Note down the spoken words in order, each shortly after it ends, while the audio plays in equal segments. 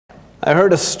I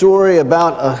heard a story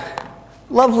about a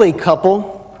lovely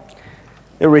couple.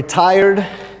 They're retired,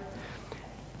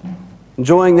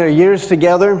 enjoying their years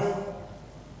together.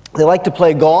 They like to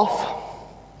play golf.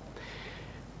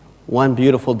 One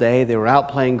beautiful day, they were out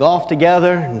playing golf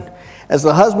together, and as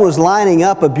the husband was lining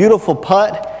up a beautiful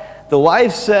putt, the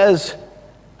wife says,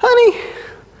 "Honey,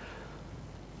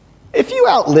 if you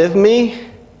outlive me,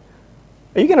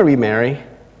 are you going to remarry?"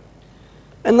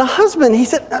 And the husband, he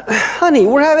said, "Honey,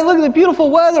 look at the beautiful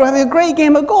weather, we're having a great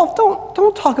game of golf.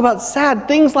 Don't talk about sad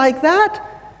things like that."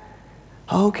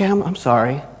 "Okay, I'm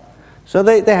sorry." So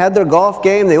they had their golf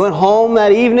game. They went home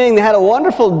that evening. They had a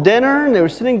wonderful dinner, and they were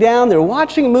sitting down. They were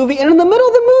watching a movie. And in the middle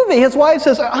of the movie, his wife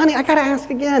says, "Honey, I got to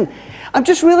ask again. I'm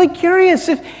just really curious.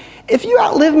 If you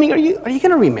outlive me, are you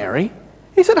going to remarry?"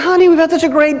 He said, "Honey, we've had such a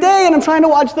great day, and I'm trying to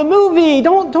watch the movie.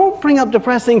 Don't bring up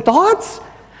depressing thoughts."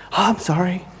 "Oh, I'm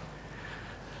sorry."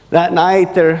 That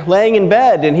night, they're laying in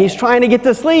bed, and he's trying to get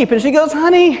to sleep. And she goes,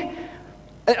 "Honey,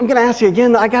 I'm going to ask you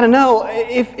again. I got to know,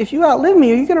 if you outlive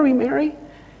me, are you going to remarry?"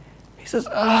 He says,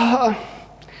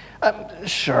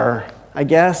 "Sure, I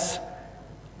guess."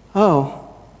 "Oh,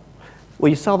 will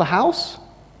you sell the house?"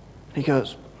 He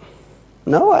goes,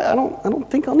 "No, I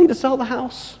don't think I'll need to sell the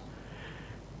house."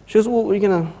 She goes, "Well, are you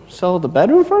going to sell the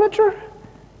bedroom furniture?"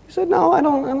 He said, "No, I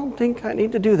don't think I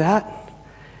need to do that."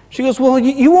 She goes, "Well,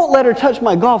 you won't let her touch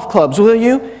my golf clubs, will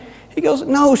you?" He goes,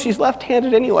 "No, she's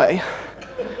left-handed anyway."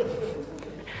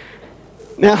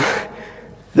 Now,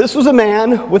 this was a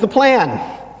man with a plan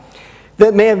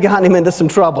that may have gotten him into some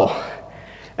trouble.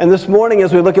 And this morning,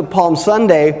 as we look at Palm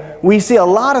Sunday, we see a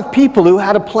lot of people who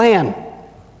had a plan.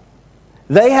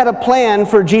 They had a plan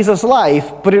for Jesus'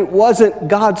 life, but it wasn't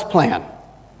God's plan.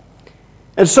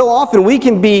 And so often we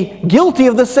can be guilty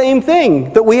of the same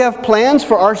thing, that we have plans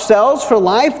for ourselves, for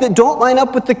life, that don't line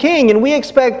up with the King, and we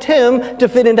expect Him to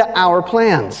fit into our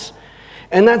plans.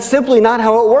 And that's simply not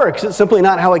how it works. It's simply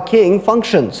not how a king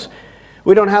functions.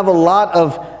 We don't have a lot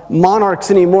of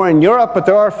monarchs anymore in Europe, but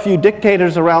there are a few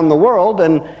dictators around the world,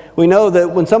 and we know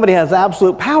that when somebody has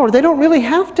absolute power, they don't really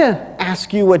have to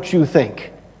ask you what you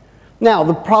think. Now,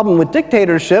 the problem with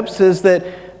dictatorships is that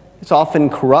it's often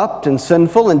corrupt and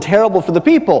sinful and terrible for the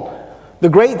people. The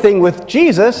great thing with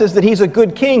Jesus is that He's a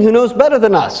good king who knows better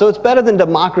than us. So it's better than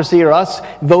democracy or us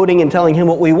voting and telling Him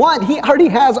what we want. He already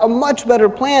has a much better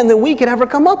plan than we could ever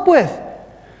come up with.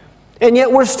 And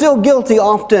yet we're still guilty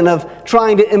often of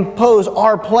trying to impose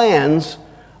our plans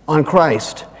on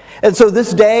Christ. And so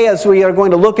this day, as we are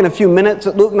going to look in a few minutes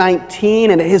at Luke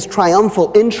 19 and at His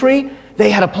triumphal entry,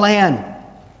 they had a plan.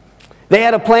 They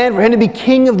had a plan for Him to be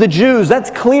King of the Jews. That's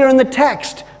clear in the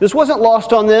text. This wasn't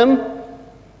lost on them.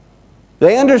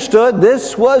 They understood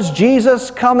this was Jesus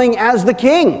coming as the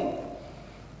King.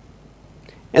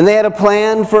 And they had a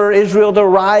plan for Israel to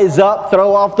rise up,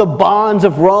 throw off the bonds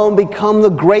of Rome, become the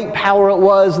great power it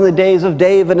was in the days of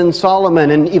David and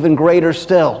Solomon, and even greater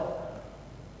still.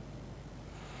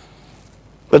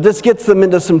 But this gets them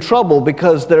into some trouble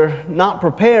because they're not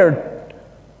prepared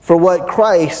for what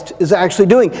Christ is actually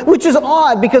doing, which is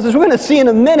odd because, as we're going to see in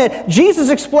a minute, Jesus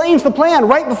explains the plan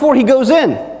right before He goes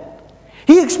in.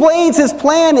 He explains His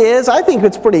plan is, I think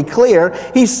it's pretty clear,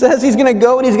 He says He's going to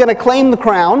go and He's going to claim the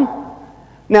crown.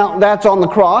 Now, that's on the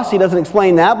cross. He doesn't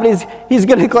explain that, but he's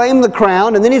going to claim the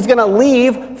crown, and then He's going to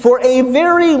leave for a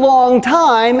very long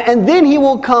time, and then He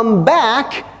will come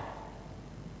back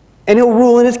and He'll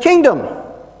rule in His kingdom.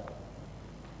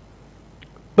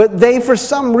 But they, for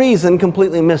some reason,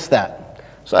 completely missed that.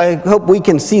 So I hope we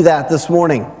can see that this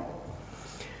morning.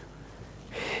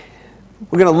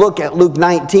 We're going to look at Luke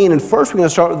 19, and first we're going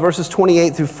to start with verses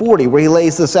 28 through 40, where He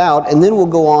lays this out, and then we'll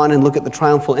go on and look at the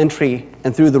triumphal entry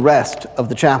and through the rest of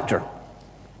the chapter.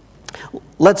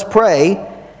 Let's pray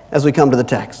as we come to the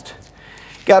text.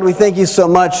 God, we thank You so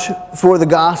much for the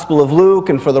Gospel of Luke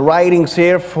and for the writings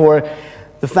here, for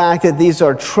the fact that these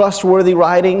are trustworthy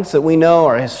writings that we know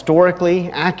are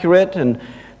historically accurate, and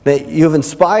that You have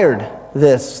inspired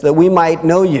this, that we might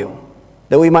know You,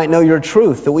 that we might know Your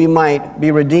truth, that we might be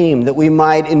redeemed, that we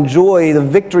might enjoy the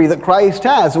victory that Christ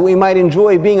has, that we might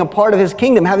enjoy being a part of His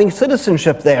kingdom, having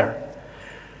citizenship there.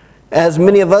 As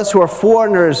many of us who are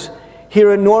foreigners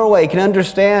here in Norway can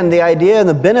understand the idea and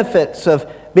the benefits of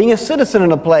being a citizen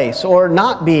in a place or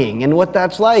not being, and what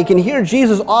that's like. And here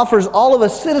Jesus offers all of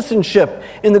us citizenship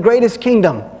in the greatest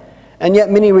kingdom. And yet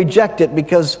many reject it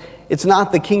because it's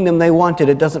not the kingdom they wanted.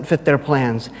 It doesn't fit their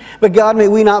plans. But God, may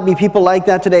we not be people like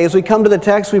that today. As we come to the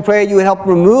text, we pray You would help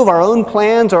remove our own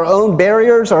plans, our own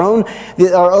barriers, our own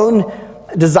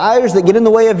desires that get in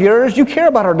the way of Yours. You care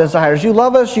about our desires. You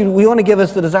love us. We want to give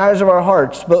us the desires of our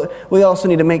hearts. But we also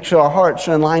need to make sure our hearts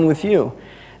are in line with You.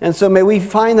 And so may we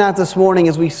find that this morning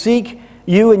as we seek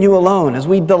you and you alone, as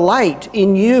we delight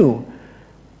in you,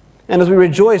 and as we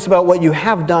rejoice about what you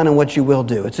have done and what you will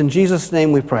do. It's in Jesus'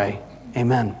 name we pray.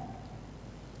 Amen.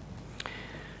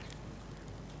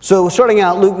 So starting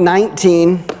out Luke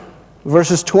 19,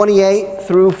 verses 28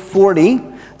 through 40.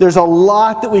 There's a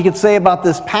lot that we could say about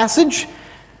this passage,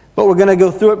 but we're going to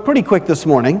go through it pretty quick this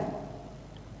morning.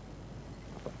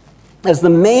 As the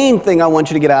main thing I want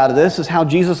you to get out of this is how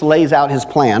Jesus lays out his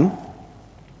plan.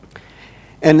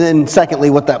 And then secondly,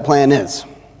 what that plan is.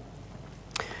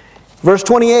 Verse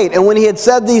 28, and when he had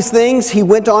said these things, he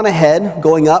went on ahead,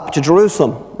 going up to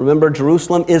Jerusalem. Remember,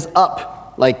 Jerusalem is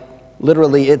up. Like,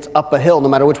 literally, it's up a hill, no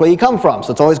matter which way you come from.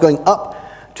 So it's always going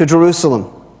up to Jerusalem.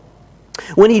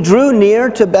 When he drew near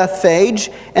to Bethphage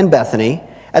and Bethany,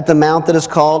 at the mount that is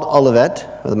called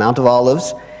Olivet, or the Mount of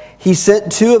Olives, he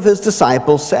sent two of his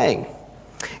disciples, saying,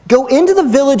 go into the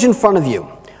village in front of you,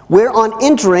 where on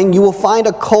entering you will find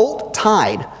a colt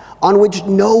tied, on which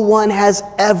no one has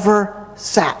ever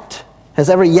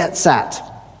yet sat.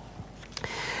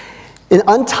 And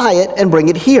untie it and bring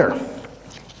it here.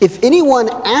 If anyone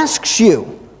asks you,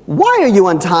 why are you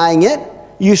untying it?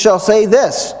 You shall say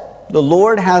this, the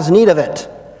Lord has need of it.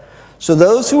 So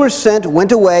those who were sent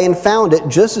went away and found it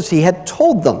just as he had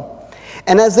told them.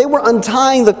 And as they were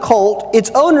untying the colt, its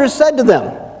owner said to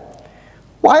them,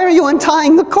 why are you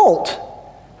untying the colt?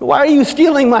 Why are you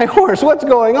stealing my horse? What's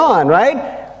going on,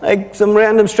 right? Like some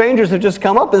random strangers have just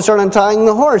come up and started untying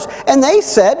the horse. And they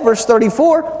said, verse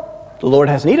 34, the Lord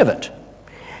has need of it.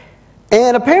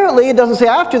 And apparently, it doesn't say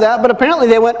after that, but apparently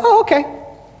they went, oh, okay.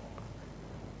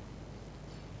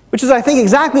 Which is, I think,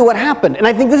 exactly what happened. And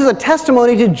I think this is a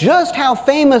testimony to just how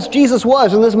famous Jesus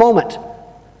was in this moment.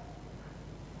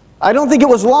 I don't think it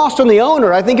was lost on the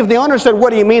owner. I think if the owner said, what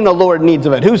do you mean the Lord needs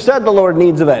of it? Who said the Lord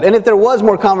needs of it? And if there was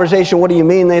more conversation, what do you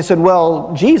mean? They said,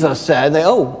 well, Jesus said.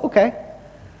 Oh, okay.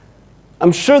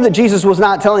 I'm sure that Jesus was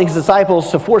not telling his disciples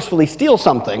to forcefully steal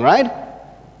something, right?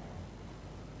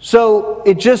 So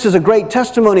it just is a great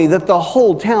testimony that the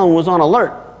whole town was on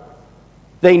alert.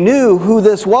 They knew who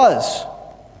this was.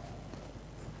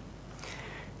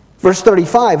 Verse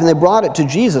 35, and they brought it to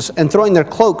Jesus, and throwing their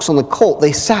cloaks on the colt,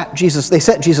 they set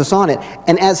Jesus on it,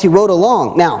 and as he rode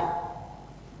along. Now,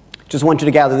 just want you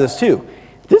to gather this too.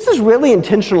 This is really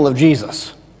intentional of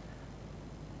Jesus.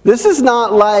 This is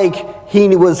not like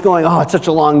he was going, oh, it's such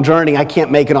a long journey, I can't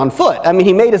make it on foot. I mean,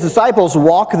 he made his disciples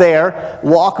walk there,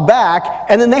 walk back,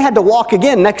 and then they had to walk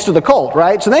again next to the colt,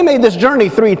 right? So they made this journey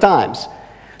 3 times.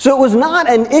 So it was not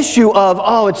an issue of,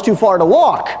 oh, it's too far to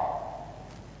walk.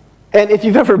 And if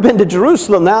you've ever been to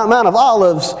Jerusalem, the Mount of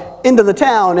Olives into the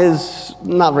town is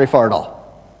not very far at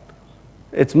all.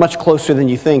 It's much closer than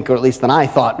you think, or at least than I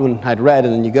thought when I'd read,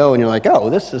 and then you go and you're like, oh,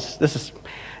 this is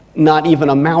not even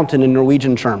a mountain in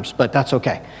Norwegian terms, but that's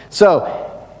okay.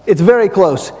 So it's very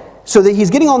close. So that he's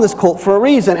getting on this colt for a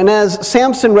reason. And as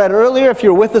Samson read earlier, if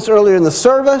you were with us earlier in the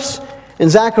service, in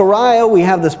Zechariah, we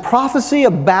have this prophecy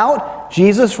about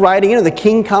Jesus riding in, the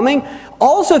king coming.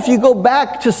 Also, if you go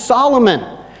back to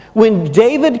Solomon, when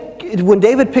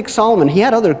David picked Solomon, he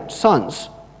had other sons.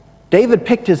 David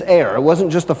picked his heir. It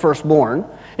wasn't just the firstborn.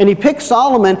 And he picked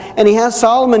Solomon, and he has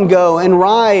Solomon go and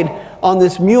ride on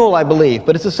this mule, I believe.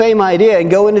 But it's the same idea, and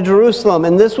go into Jerusalem.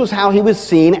 And this was how he was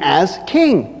seen as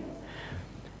king.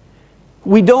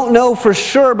 We don't know for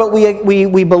sure, but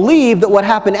we believe that what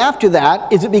happened after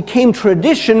that is it became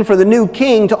tradition for the new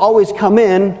king to always come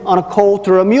in on a colt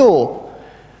or a mule.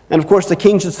 And of course, the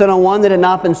king should sit on one that had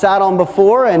not been sat on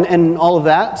before, and all of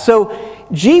that. So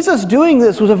Jesus doing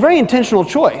this was a very intentional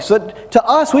choice. So to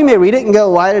us, we may read it and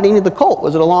go, why did he need the colt?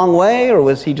 Was it a long way, or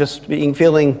was he just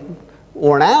feeling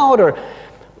worn out?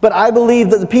 But I believe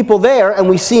that the people there, and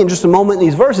we see in just a moment in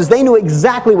these verses, they knew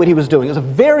exactly what he was doing. It was a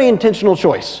very intentional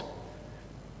choice.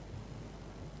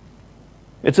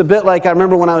 It's a bit like, I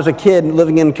remember when I was a kid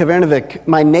living in Kvernevík,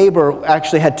 my neighbor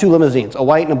actually had 2 limousines, a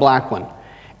white and a black one.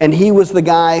 And he was the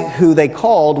guy who they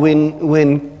called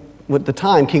when at the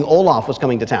time, King Olaf was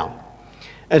coming to town.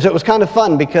 And so it was kind of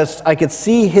fun because I could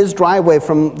see his driveway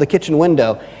from the kitchen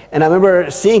window. And I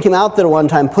remember seeing him out there one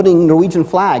time putting Norwegian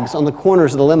flags on the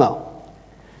corners of the limo.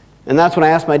 And that's when I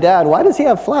asked my dad, why does he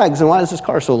have flags and why is his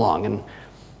car so long? And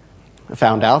I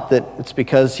found out that it's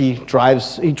because he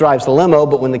drives the limo,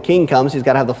 but when the king comes, he's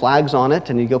got to have the flags on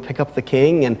it, and you go pick up the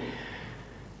king. And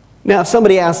now, if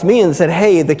somebody asked me and said,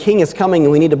 hey, the king is coming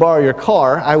and we need to borrow your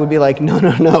car, I would be like, no,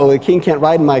 the king can't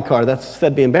ride in my car.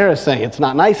 That'd be embarrassing. It's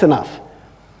not nice enough.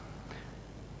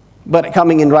 But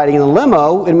coming and riding in the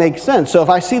limo, it makes sense. So if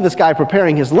I see this guy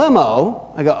preparing his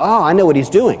limo, I go, oh, I know what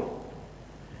he's doing.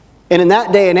 And in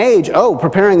that day and age,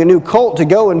 preparing a new colt to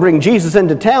go and bring Jesus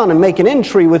into town and make an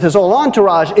entry with his whole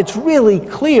entourage, it's really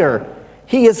clear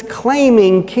he is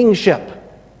claiming kingship.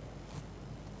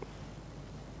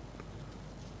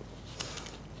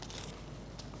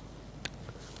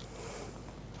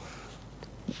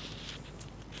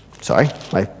 Sorry,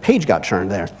 my page got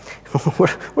turned there.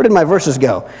 Where did my verses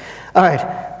go? All right.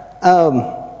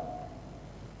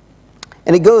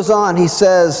 And it goes on, he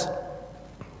says,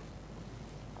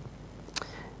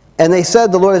 and they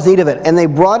said, the Lord has need of it. And they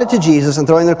brought it to Jesus, and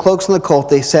throwing their cloaks on the colt,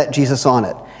 they set Jesus on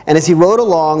it. And as he rode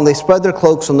along, they spread their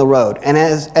cloaks on the road. And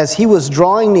as he was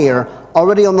drawing near,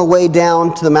 already on the way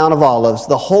down to the Mount of Olives,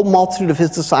 the whole multitude of his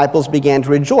disciples began to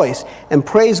rejoice and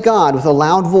praise God with a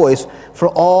loud voice for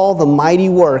all the mighty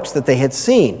works that they had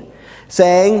seen,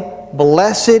 saying,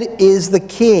 Blessed is the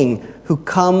King who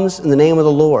comes in the name of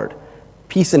the Lord.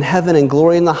 Peace in heaven and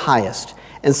glory in the highest.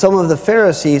 And some of the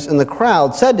Pharisees in the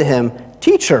crowd said to him,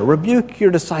 Teacher, rebuke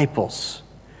your disciples.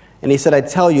 And he said, I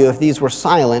tell you, if these were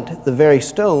silent, the very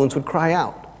stones would cry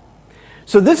out.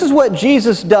 So this is what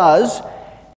Jesus does.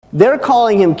 They're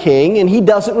calling him king, and he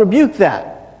doesn't rebuke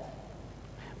that.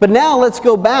 But now let's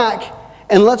go back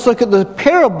and let's look at the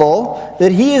parable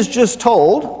that he has just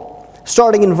told,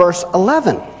 starting in verse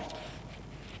 11.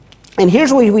 And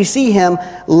here's where we see him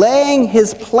laying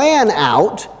his plan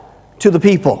out to the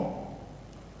people.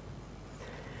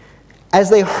 As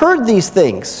they heard these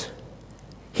things,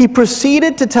 he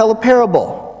proceeded to tell a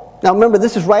parable. Now remember,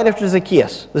 this is right after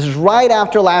Zacchaeus. This is right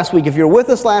after last week. If you were with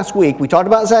us last week, we talked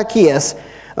about Zacchaeus.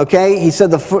 Okay, he said,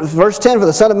 verse 10, for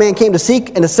the Son of Man came to seek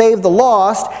and to save the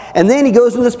lost. And then he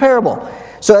goes into this parable.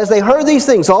 So as they heard these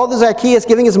things, all the Zacchaeus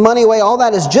giving his money away, all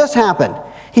that has just happened.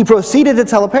 He proceeded to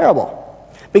tell a parable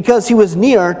because he was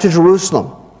near to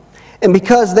Jerusalem. And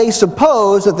because they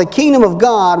supposed that the kingdom of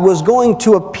God was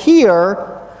to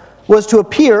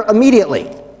appear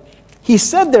immediately. He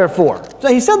said, therefore, so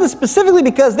he said this specifically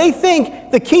because they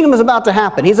think the kingdom is about to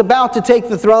happen. He's about to take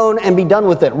the throne and be done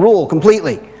with it, rule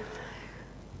completely.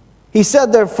 He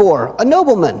said, therefore, a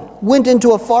nobleman went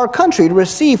into a far country to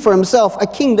receive for himself a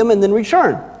kingdom and then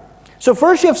return. So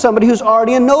first you have somebody who's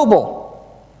already a noble.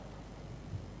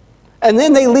 And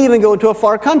then they leave and go into a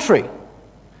far country.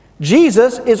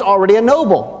 Jesus is already a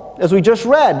noble. As we just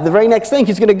read, the very next thing,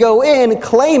 he's going to go in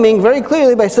claiming very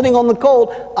clearly by sitting on the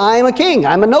colt, I'm a king,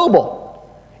 I'm a noble,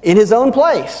 in his own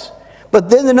place. But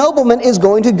then the nobleman is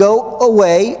going to go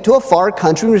away to a far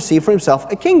country and receive for himself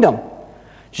a kingdom.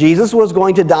 Jesus was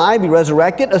going to die, be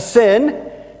resurrected,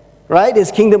 ascend, right?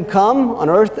 His kingdom come on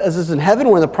earth as is in heaven.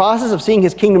 We're in the process of seeing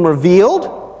his kingdom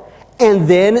revealed. And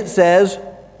then it says,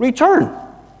 return,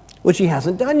 which he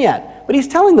hasn't done yet. But he's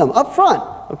telling them up front,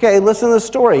 okay, listen to the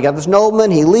story. You got this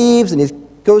nobleman, he leaves, and he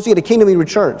goes to get a kingdom, he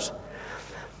returns.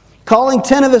 Calling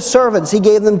 10 of his servants, he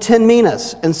gave them 10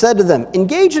 minas and said to them,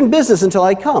 engage in business until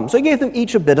I come. So he gave them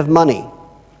each a bit of money.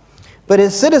 But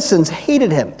his citizens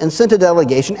hated him and sent a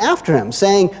delegation after him,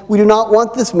 saying, we do not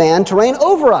want this man to reign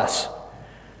over us.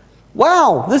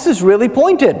 Wow, this is really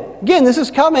pointed. Again, this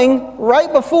is coming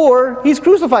right before he's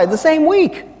crucified, the same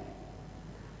week.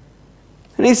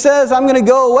 And he says, I'm going to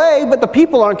go away, but the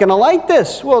people aren't going to like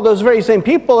this. Well, those very same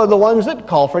people are the ones that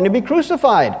call for him to be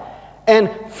crucified. And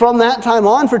from that time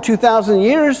on, for 2,000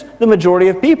 years, the majority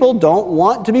of people don't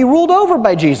want to be ruled over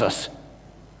by Jesus.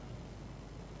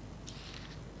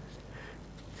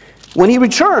 When he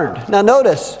returned, now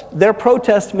notice, their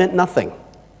protest meant nothing.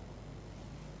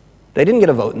 They didn't get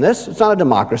a vote in this. It's not a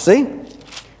democracy.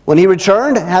 When he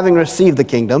returned, having received the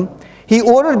kingdom, he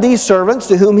ordered these servants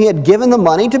to whom he had given the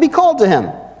money to be called to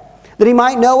him, that he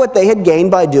might know what they had gained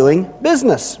by doing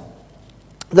business.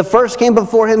 The first came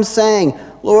before him, saying,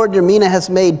 Lord, your mina has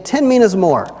made 10 minas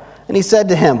more. And he said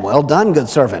to him, well done, good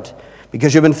servant.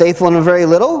 Because you've been faithful in a very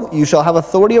little, you shall have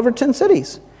authority over 10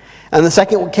 cities. And the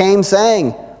second came,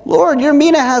 saying, Lord, your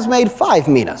mina has made 5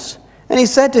 minas. And he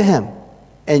said to him,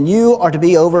 and you are to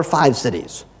be over 5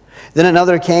 cities. Then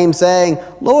another came, saying,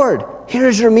 Lord, here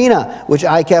is your mina, which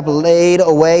I kept laid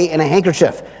away in a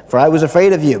handkerchief, for I was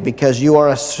afraid of you, because you are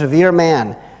a severe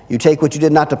man. You take what you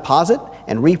did not deposit,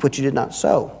 and reap what you did not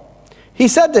sow. He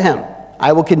said to him,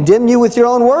 I will condemn you with your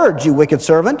own words, you wicked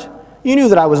servant. You knew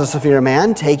that I was a severe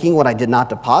man, taking what I did not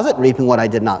deposit, reaping what I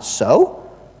did not sow.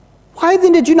 Why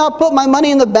then did you not put my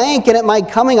money in the bank, and at my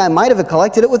coming I might have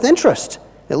collected it with interest?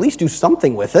 At least do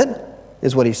something with it,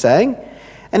 is what he's saying.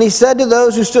 And he said to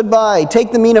those who stood by,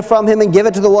 take the mina from him and give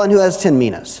it to the one who has 10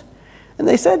 minas. And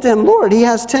they said to him, Lord, he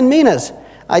has 10 minas.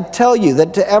 I tell you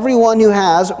that to everyone who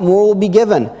has, more will be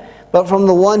given. But from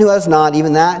the one who has not,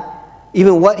 even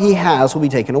what he has will be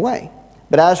taken away.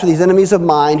 But as for these enemies of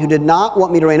mine who did not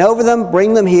want me to reign over them,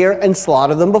 bring them here and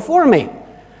slaughter them before me.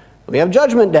 We have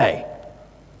Judgment Day.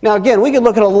 Now again, we could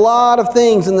look at a lot of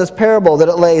things in this parable that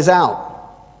it lays out.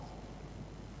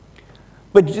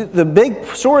 But the big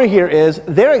story here is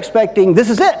they're expecting this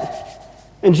is it.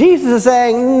 And Jesus is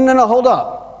saying, no, hold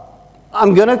up.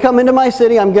 I'm going to come into my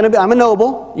city. I'm a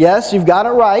noble. Yes, you've got it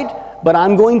right. But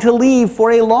I'm going to leave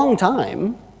for a long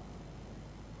time.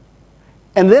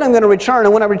 And then I'm going to return.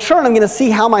 And when I return, I'm going to see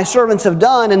how my servants have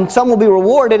done. And some will be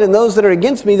rewarded. And those that are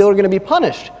against me, they're going to be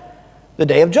punished. The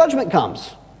day of judgment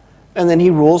comes. And then he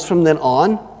rules from then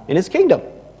on in his kingdom.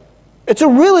 It's a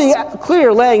really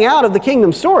clear laying out of the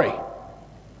kingdom story.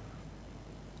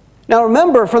 Now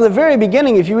remember, from the very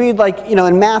beginning, if you read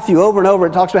in Matthew over and over,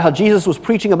 it talks about how Jesus was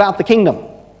preaching about the kingdom.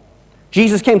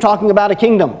 Jesus came talking about a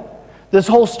kingdom. This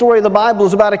whole story of the Bible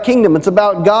is about a kingdom. It's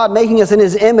about God making us in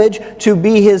his image to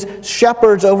be his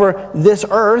shepherds over this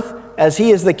earth as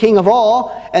he is the king of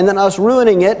all, and then us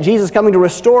ruining it, Jesus coming to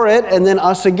restore it, and then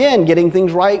us again getting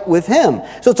things right with him.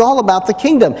 So it's all about the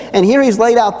kingdom. And here he's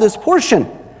laid out this portion.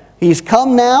 He's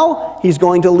come now. He's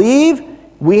going to leave.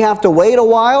 We have to wait a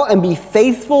while and be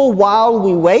faithful while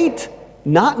we wait,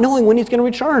 not knowing when he's going to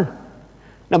return.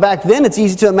 Now back then, it's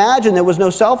easy to imagine there was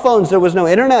no cell phones, there was no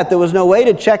internet, there was no way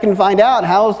to check and find out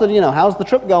how's the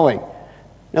trip going.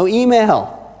 No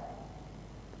email.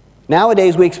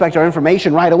 Nowadays, we expect our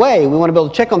information right away. We want to be able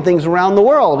to check on things around the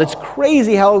world. It's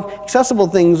crazy how accessible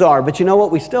things are. But you know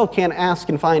what? We still can't ask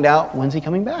and find out, when's he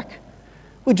coming back?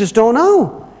 We just don't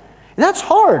know. And that's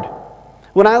hard.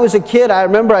 When I was a kid, I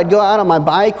remember I'd go out on my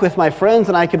bike with my friends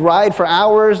and I could ride for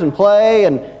hours and play,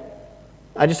 and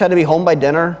I just had to be home by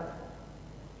dinner.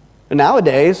 And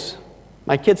nowadays,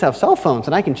 my kids have cell phones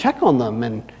and I can check on them,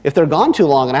 and if they're gone too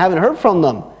long and I haven't heard from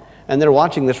them, and they're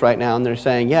watching this right now and they're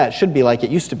saying, yeah, it should be like it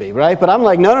used to be, right? But I'm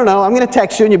like, no, I'm going to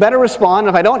text you and you better respond.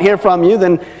 If I don't hear from you,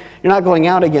 then you're not going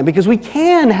out again, because we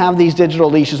can have these digital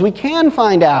leashes. We can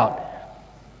find out.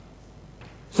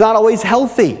 It's not always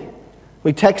healthy.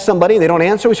 We text somebody, they don't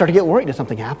answer, we start to get worried. Did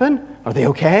something happen? Are they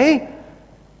okay?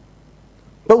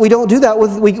 But we don't do that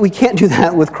we can't do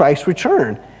that with Christ's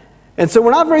return. And so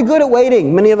we're not very good at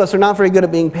waiting. Many of us are not very good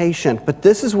at being patient. But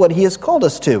this is what he has called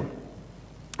us to,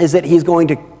 is that he's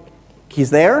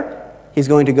there, he's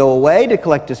going to go away to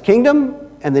collect his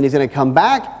kingdom, and then he's going to come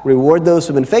back, reward those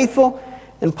who have been faithful,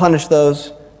 and punish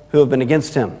those who have been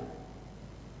against him.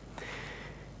 It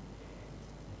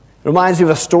reminds me of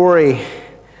a story.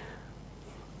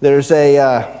 There's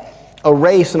a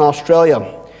race in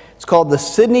Australia. It's called the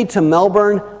Sydney to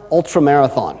Melbourne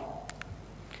Ultramarathon.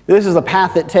 This is the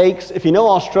path it takes. If you know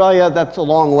Australia, that's a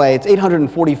long way. It's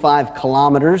 845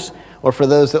 kilometers, or for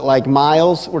those that like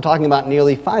miles, we're talking about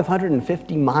nearly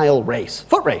 550-mile race.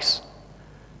 Foot race.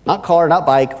 Not car, not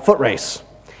bike, foot race.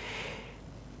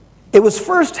 It was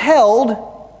first held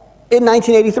in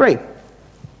 1983.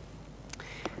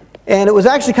 And it was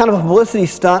actually kind of a publicity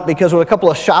stunt because there were a couple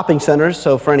of shopping centers.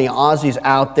 So for any Aussies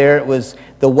out there, it was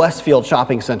the Westfield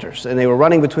shopping centers. And they were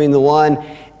running between the one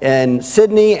in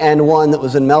Sydney and one that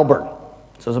was in Melbourne.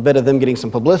 So it was a bit of them getting some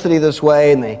publicity this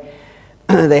way. And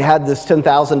they had this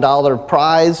 $10,000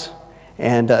 prize.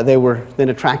 And they were then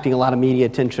attracting a lot of media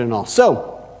attention and all.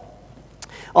 So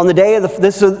on the day of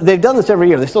they've done this every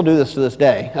year. They still do this to this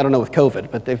day. I don't know with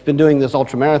COVID, but they've been doing this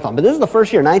ultramarathon. But this is the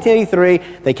first year,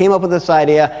 1983. They came up with this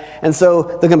idea. And so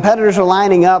the competitors are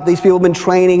lining up. These people have been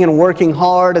training and working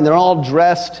hard, and they're all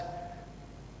dressed.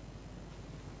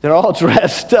 They're all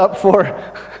dressed up for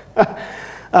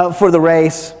the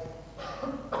race.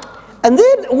 And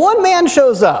then one man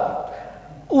shows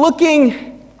up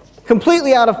looking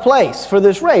completely out of place for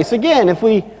this race. Again, if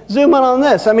we zoom in on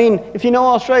this, I mean, if you know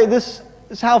Australia, this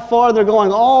is how far they're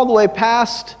going, all the way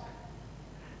past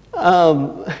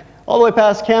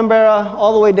Canberra,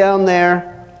 all the way down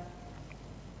there.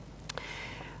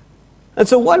 And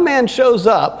so one man shows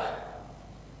up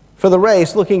for the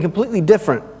race looking completely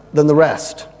different than the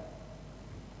rest.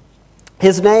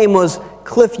 His name was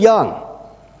Cliff Young.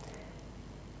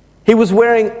 He was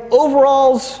wearing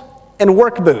overalls and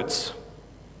work boots.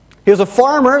 He was a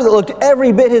farmer that looked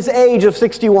every bit his age of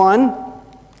 61.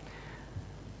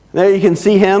 There you can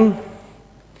see him.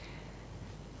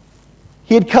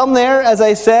 He had come there, as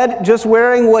I said, just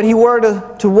wearing what he wore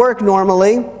to work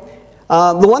normally.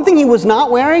 The one thing he was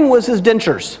not wearing was his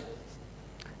dentures.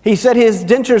 He said his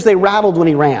dentures, they rattled when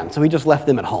he ran, so he just left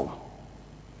them at home.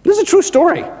 This is a true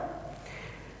story.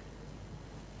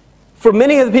 For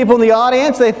many of the people in the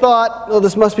audience, they thought, oh,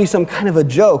 this must be some kind of a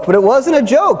joke. But it wasn't a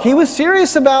joke. He was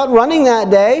serious about running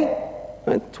that day.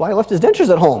 That's why he left his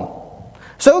dentures at home.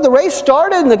 So the race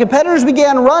started, and the competitors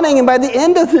began running, and by the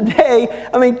end of the day,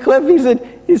 I mean, Cliff, he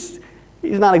said, he's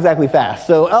not exactly fast.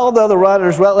 So all the other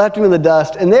runners left him in the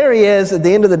dust, and there he is at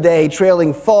the end of the day,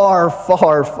 trailing far,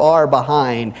 far, far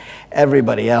behind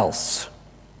everybody else.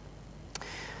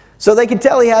 So they could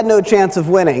tell he had no chance of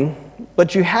winning,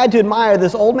 but you had to admire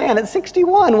this old man at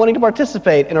 61 wanting to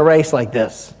participate in a race like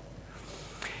this.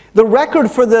 The record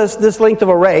for this length of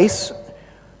a race,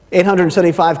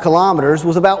 875 kilometers,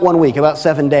 was about 1 week, about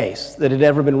 7 days that had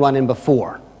ever been run in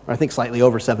before, or I think slightly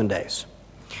over 7 days.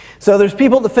 So there's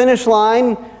people at the finish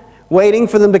line waiting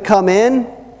for them to come in.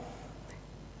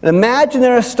 Imagine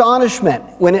their astonishment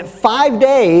when at 5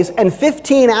 days and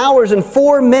 15 hours and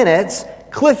 4 minutes,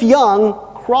 Cliff Young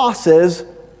crosses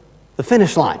the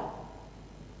finish line.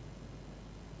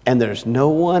 And there's no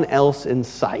one else in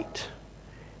sight.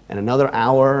 And another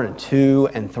hour and 2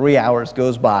 and 3 hours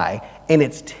goes by, and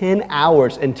it's 10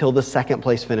 hours until the second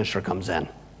place finisher comes in.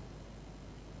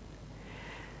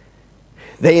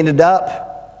 They ended up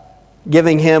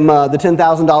giving him the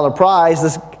 $10,000 prize.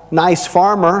 This nice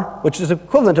farmer, which is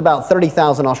equivalent to about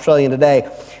 30,000 Australian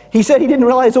today, he said he didn't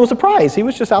realize it was a prize. He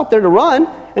was just out there to run,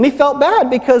 and he felt bad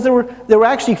because there were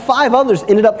actually 5 others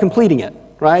ended up completing it,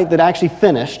 right, that actually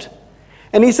finished.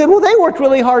 And he said, well, they worked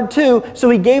really hard too, so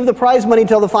he gave the prize money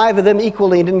to the 5 of them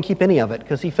equally and didn't keep any of it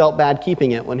because he felt bad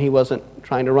keeping it when he wasn't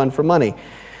trying to run for money.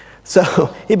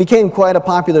 So he became quite a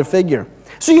popular figure.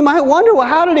 So you might wonder, well,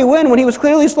 how did he win when he was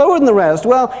clearly slower than the rest?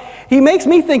 Well, he makes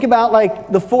me think about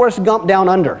like the Forrest Gump Down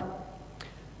Under.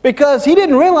 Because he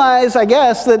didn't realize, I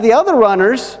guess, that the other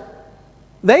runners,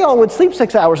 they all would sleep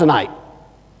 6 hours a night.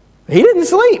 He didn't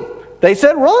sleep. They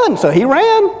said run, so he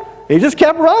ran. He just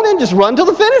kept running, just run to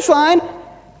the finish line.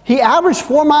 He averaged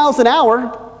 4 miles an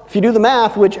hour, if you do the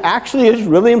math, which actually is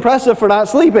really impressive for not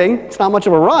sleeping. It's not much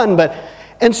of a run,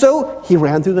 and so he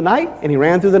ran through the night, and he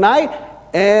ran through the night,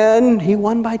 and he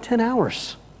won by 10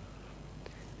 hours.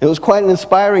 It was quite an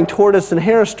inspiring tortoise and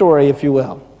hare story, if you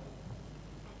will.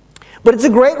 But it's a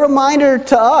great reminder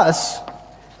to us,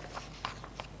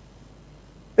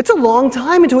 it's a long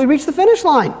time until we reach the finish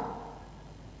line.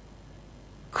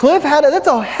 Cliff that's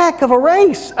a heck of a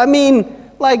race. I mean,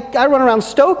 like I run around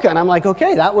Stoka and I'm like,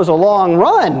 okay, that was a long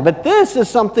run, but this is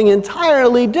something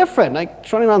entirely different.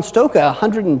 Like running around Stoka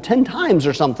 110 times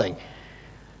or something.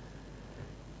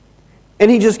 And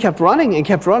he just kept running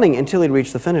until he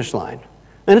reached the finish line.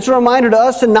 And it's a reminder to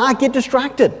us to not get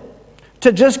distracted,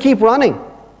 to just keep running.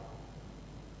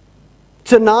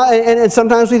 And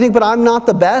sometimes we think, but I'm not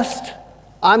the best.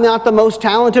 I'm not the most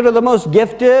talented or the most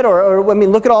gifted, or I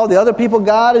mean, look at all the other people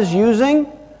God is using.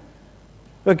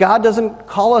 But God doesn't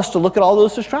call us to look at all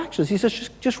those distractions. He says,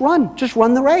 just run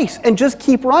the race, and just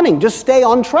keep running. Just stay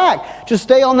on track. Just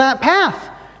stay on that path.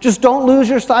 Just don't lose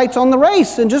your sights on the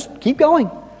race, and just keep going.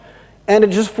 And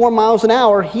at just 4 miles an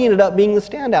hour, he ended up being the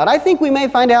standout. I think we may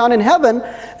find out in heaven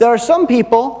there are some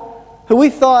people who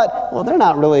we thought, well, they're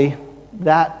not really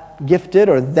that gifted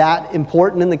or that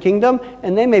important in the kingdom,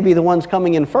 and they may be the ones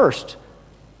coming in first.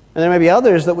 And there may be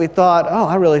others that we thought, oh,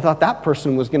 I really thought that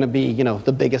person was going to be,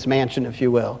 the biggest mansion, if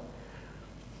you will.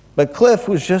 But Cliff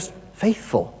was just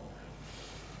faithful,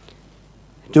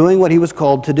 doing what he was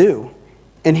called to do.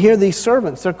 And here these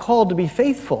servants, they're called to be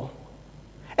faithful.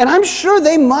 And I'm sure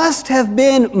they must have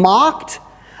been mocked.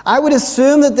 I would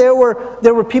assume that there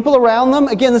were people around them.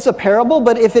 Again, this is a parable,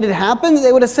 but if it had happened,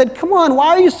 they would have said, come on, why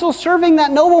are you still serving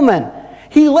that nobleman?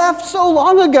 He left so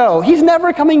long ago. He's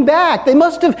never coming back. They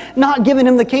must have not given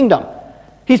him the kingdom.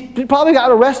 He's probably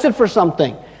got arrested for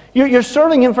something. You're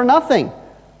serving him for nothing.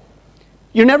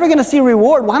 You're never going to see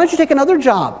reward. Why don't you take another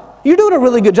job? You're doing a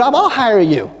really good job. I'll hire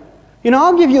you.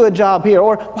 I'll give you a job here.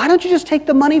 Or why don't you just take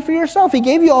the money for yourself? He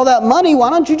gave you all that money.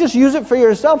 Why don't you just use it for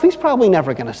yourself? He's probably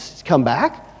never going to come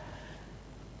back.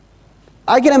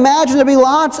 I can imagine there'd be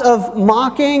lots of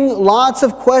mocking, lots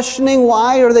of questioning.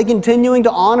 Why are they continuing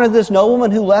to honor this nobleman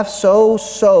who left so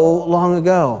long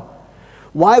ago?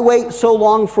 Why wait so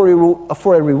long for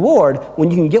a reward when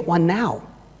you can get one now?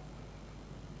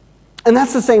 And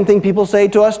that's the same thing people say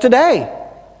to us today.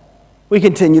 We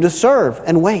continue to serve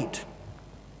and wait.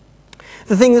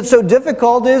 The thing that's so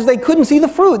difficult is they couldn't see the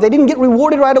fruit. They didn't get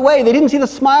rewarded right away. They didn't see the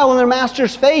smile on their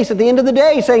master's face at the end of the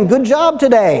day saying, good job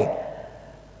today.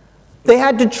 They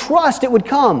had to trust it would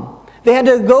come. They had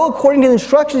to go according to the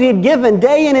instructions he had given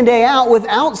day in and day out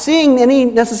without seeing any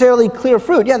necessarily clear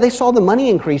fruit. Yeah, they saw the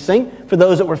money increasing for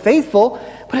those that were faithful,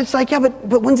 but it's like, yeah,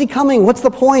 but when's he coming? What's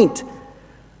the point?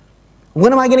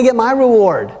 When am I going to get my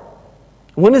reward?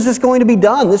 When is this going to be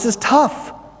done? This is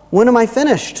tough. When am I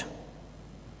finished?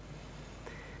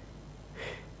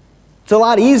 It's a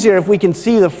lot easier if we can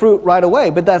see the fruit right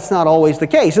away, but that's not always the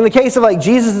case. In the case of like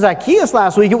Jesus and Zacchaeus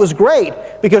last week, it was great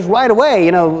because right away,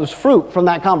 it was fruit from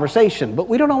that conversation. But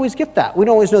we don't always get that. We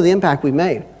don't always know the impact we've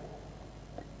made.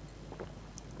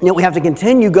 Yet we have to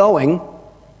continue going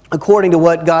according to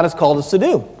what God has called us to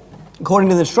do, according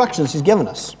to the instructions He's given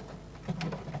us.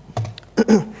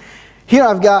 Here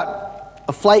I've got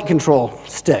a flight control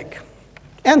stick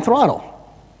and throttle.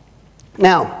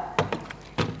 Now,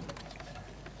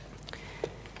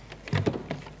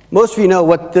 most of you know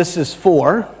what this is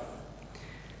for.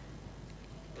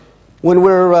 When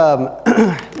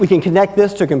we can connect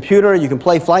this to a computer, you can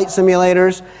play flight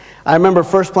simulators. I remember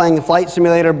first playing the flight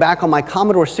simulator back on my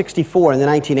Commodore 64 in the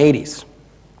 1980s.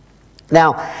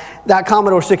 Now, that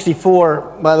Commodore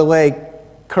 64, by the way,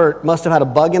 Kurt, must have had a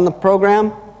bug in the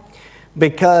program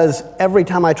because every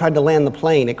time I tried to land the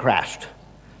plane, it crashed.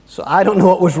 So I don't know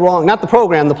what was wrong. Not the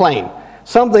program, the plane.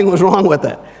 Something was wrong with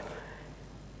it.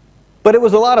 But it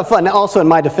was a lot of fun. Now, also, in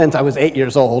my defense, I was 8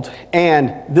 years old,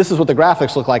 and this is what the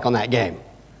graphics look like on that game.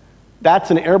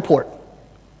 That's an airport.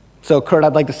 So, Kurt,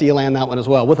 I'd like to see you land that one as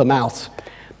well, with a mouse.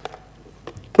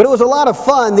 But it was a lot of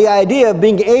fun, the idea of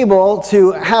being able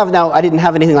to have, now, I didn't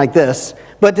have anything like this,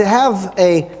 but to have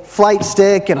a flight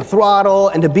stick and a throttle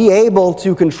and to be able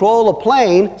to control a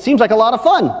plane seems like a lot of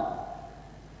fun.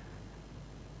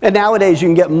 And nowadays, you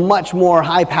can get much more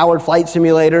high-powered flight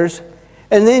simulators.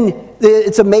 And then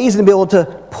it's amazing to be able to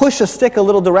push a stick a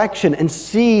little direction and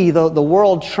see the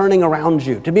world churning around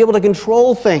you, to be able to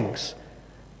control things.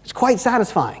 It's quite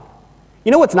satisfying.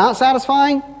 You know what's not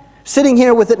satisfying? Sitting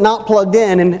here with it not plugged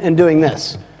in and doing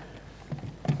this.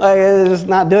 Like, it's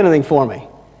not doing anything for me.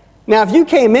 Now, if you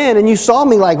came in and you saw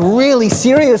me like really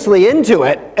seriously into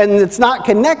it and it's not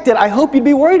connected, I hope you'd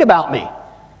be worried about me.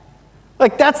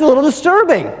 Like, that's a little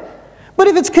disturbing. But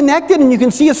if it's connected and you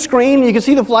can see a screen and you can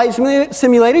see the flight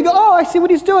simulator, you go, oh, I see what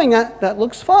he's doing. That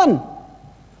looks fun.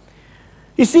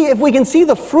 You see, if we can see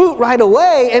the fruit right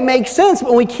away, it makes sense. But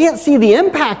when we can't see the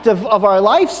impact of our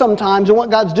life sometimes and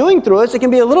what God's doing through us, it can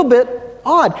be a little bit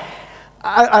odd.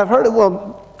 I've heard it,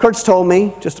 well, Kurt's told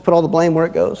me, just to put all the blame where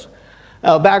it goes,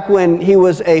 back when he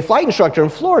was a flight instructor in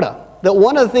Florida, that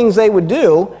one of the things they would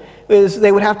do is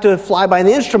they would have to fly by the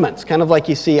instruments, kind of like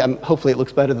you see, hopefully it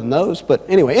looks better than those, but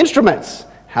anyway, instruments.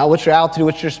 What's your altitude,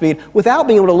 what's your speed, without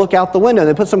being able to look out the window.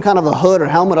 They put some kind of a hood or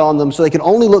helmet on them so they could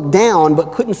only look down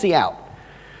but couldn't see out.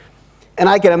 And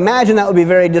I can imagine that would be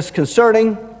very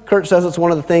disconcerting. Kurt says it's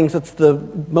one of the things that's the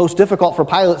most difficult for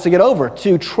pilots to get over,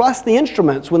 to trust the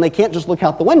instruments when they can't just look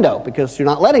out the window because you're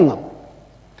not letting them.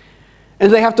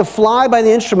 And they have to fly by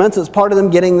the instruments as part of them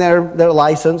getting their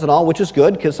license and all, which is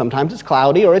good because sometimes it's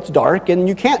cloudy or it's dark and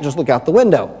you can't just look out the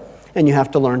window. And you have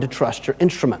to learn to trust your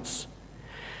instruments.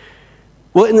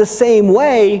 Well, in the same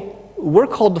way, we're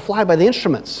called to fly by the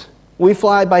instruments. We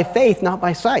fly by faith, not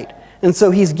by sight. And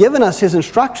so He's given us His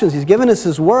instructions. He's given us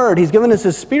His Word. He's given us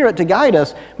His Spirit to guide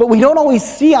us. But we don't always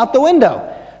see out the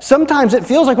window. Sometimes it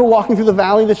feels like we're walking through the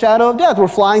valley of the shadow of death. We're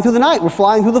flying through the night. We're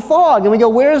flying through the fog. And we go,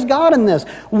 where is God in this?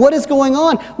 What is going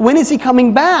on? When is He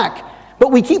coming back?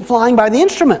 But we keep flying by the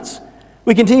instruments.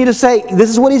 We continue to say, this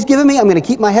is what He's given me. I'm going to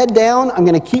keep my head down. I'm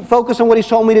going to keep focused on what He's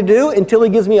told me to do until He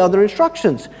gives me other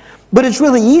instructions. But it's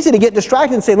really easy to get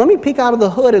distracted and say, let me peek out of the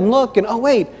hood and look. And oh,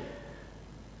 wait.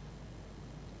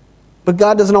 But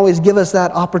God doesn't always give us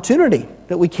that opportunity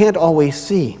that we can't always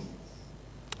see.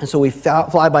 And so we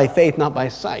fly by faith, not by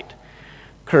sight.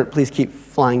 Kurt, please keep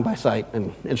flying by sight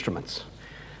and instruments.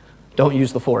 Don't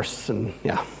use the force, and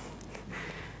yeah.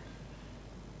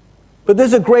 But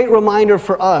there's a great reminder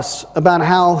for us about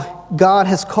how God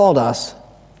has called us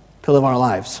to live our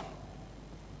lives.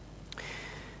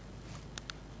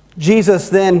 Jesus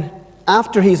then,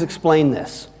 after He's explained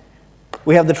this,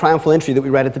 we have the triumphal entry that we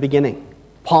read at the beginning,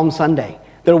 Palm Sunday.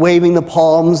 They're waving the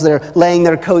palms, they're laying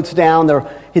their coats down,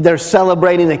 they're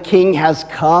celebrating the King has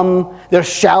come, they're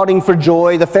shouting for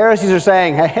joy. The Pharisees are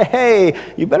saying,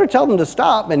 hey, you better tell them to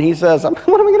stop. And He says, what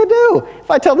am I going to do?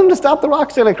 If I tell them to stop, the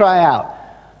rock's going to cry out.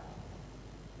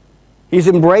 He's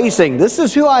embracing, this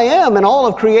is who I am, and all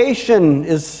of creation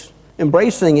is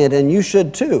embracing it, and you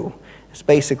should too. It's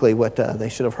basically what they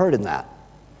should have heard in that.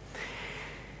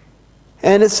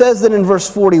 And it says that in verse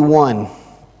 41,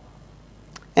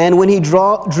 and when He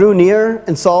drew near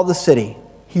and saw the city,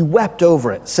 He wept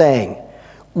over it, saying,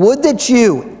 would that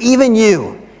you, even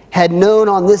you, had known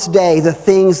on this day the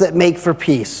things that make for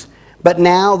peace, but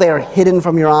now they are hidden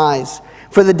from your eyes.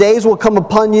 For the days will come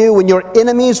upon you when your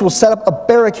enemies will set up a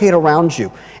barricade around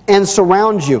you and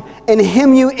surround you and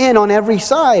hem you in on every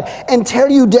side and tear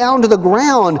you down to the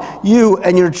ground, you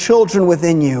and your children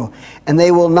within you. And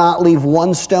they will not leave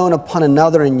one stone upon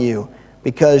another in you,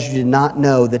 because you did not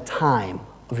know the time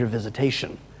of your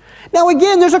visitation. Now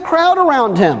again, there's a crowd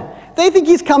around him. They think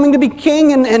he's coming to be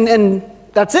king, and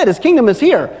that's it. His kingdom is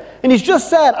here. And he's just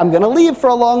said, I'm going to leave for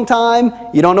a long time.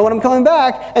 You don't know when I'm coming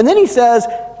back. And then he says,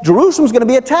 Jerusalem's going to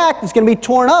be attacked. It's going to be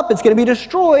torn up. It's going to be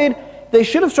destroyed. They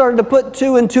should have started to put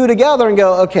 2 and 2 together and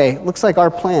go, okay, looks like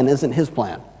our plan isn't his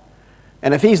plan.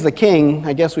 And if he's the king,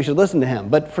 I guess we should listen to him.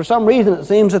 But for some reason, it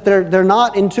seems that they're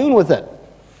not in tune with it.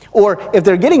 Or if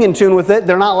they're getting in tune with it,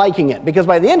 they're not liking it. Because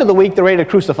by the end of the week, they're ready to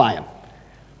crucify him.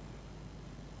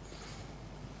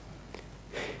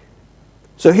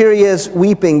 So here he is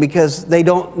weeping because they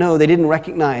don't know, they didn't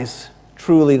recognize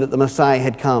truly that the Messiah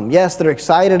had come. Yes, they're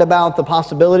excited about the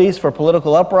possibilities for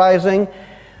political uprising,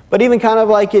 but even kind of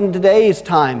like in today's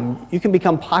time, you can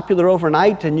become popular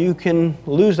overnight and you can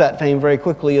lose that fame very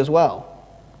quickly as well.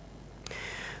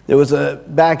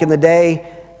 Back in the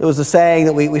day, there was a saying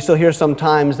that we still hear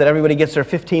sometimes that everybody gets their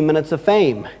 15 minutes of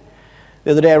fame.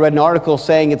 The other day I read an article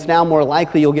saying it's now more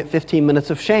likely you'll get 15 minutes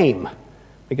of shame.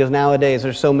 Because nowadays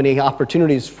there's so many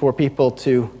opportunities for people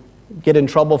to get in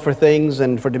trouble for things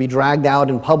and for to be dragged out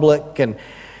in public. And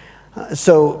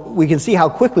so we can see how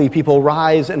quickly people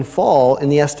rise and fall in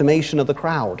the estimation of the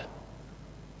crowd.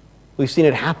 We've seen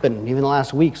it happen even the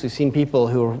last weeks. We've seen people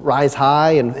who rise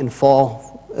high and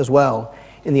fall as well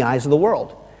in the eyes of the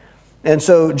world. And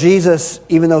so Jesus,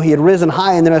 even though he had risen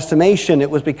high in their estimation, it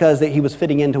was because that he was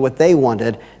fitting into what they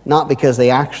wanted, not because they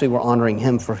actually were honoring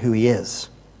him for who he is.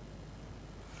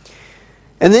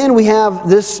 And then we have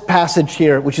this passage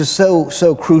here, which is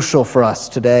so crucial for us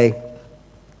today,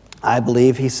 I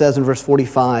believe. He says in verse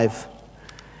 45,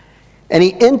 "And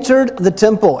he entered the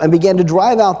temple and began to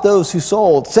drive out those who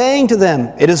sold, saying to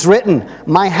them, 'It is written,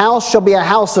 my house shall be a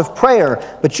house of prayer,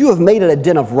 but you have made it a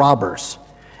den of robbers.'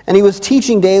 And he was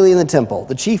teaching daily in the temple.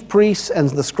 The chief priests and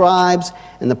the scribes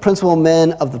and the principal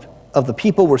men of the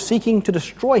people were seeking to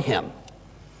destroy him.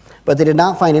 But they did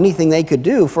not find anything they could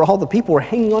do, for all the people were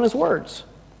hanging on his words."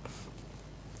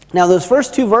 Now those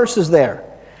first 2 verses there,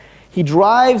 he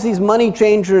drives these money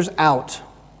changers out.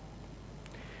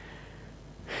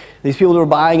 These people who are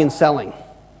buying and selling.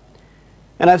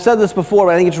 And I've said this before,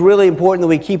 but I think it's really important that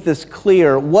we keep this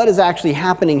clear. What is actually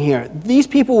happening here? These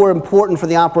people were important for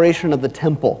the operation of the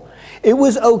temple. It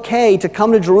was okay to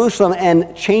come to Jerusalem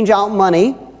and change out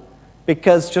money,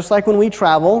 because just like when we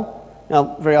travel,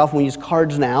 now very often we use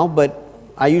cards now, but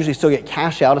I usually still get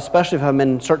cash out, especially if I'm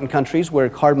in certain countries where a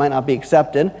card might not be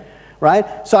accepted,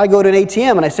 right? So I go to an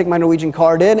ATM and I stick my Norwegian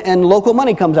card in and local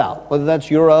money comes out, whether that's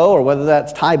euro or whether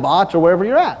that's Thai baht or wherever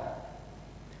you're at.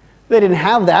 They didn't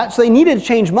have that, so they needed to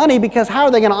change money, because how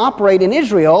are they going to operate in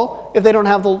Israel if they don't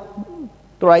have the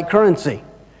right currency?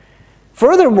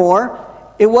 Furthermore,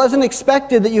 it wasn't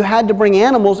expected that you had to bring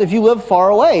animals if you live far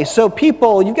away. So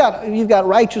people, you've got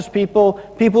righteous people,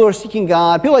 people who are seeking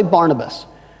God, people like Barnabas,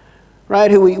 right,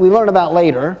 who we learn about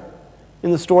later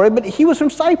in the story, but he was from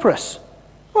Cyprus.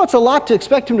 Well, it's a lot to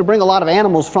expect him to bring a lot of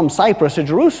animals from Cyprus to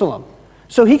Jerusalem.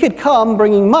 So he could come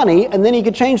bringing money, and then he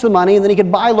could change the money, and then he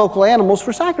could buy local animals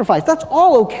for sacrifice. That's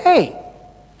all okay.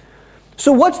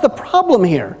 So what's the problem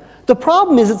here? The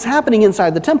problem is it's happening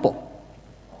inside the temple.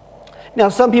 Now,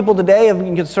 some people today have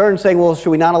been concerned, saying, well,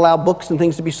 should we not allow books and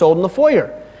things to be sold in the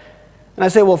foyer? And I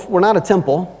say, well, we're not a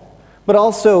temple. But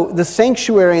also, the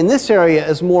sanctuary in this area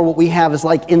is more what we have is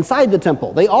like inside the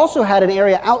temple. They also had an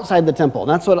area outside the temple, and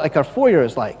that's what like our foyer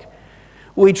is like.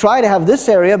 We try to have this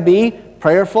area be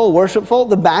prayerful, worshipful.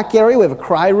 The back area, we have a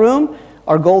cry room.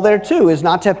 Our goal there, too, is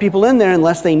not to have people in there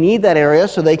unless they need that area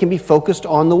so they can be focused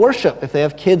on the worship if they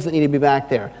have kids that need to be back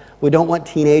there. We don't want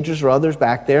teenagers or others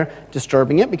back there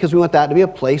disturbing it, because we want that to be a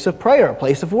place of prayer, a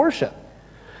place of worship.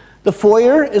 The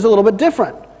foyer is a little bit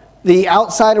different. The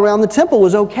outside around the temple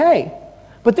was okay,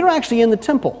 but they're actually in the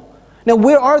temple. Now,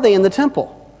 where are they in the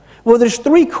temple? Well, there's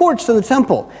 3 courts in the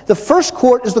temple. The first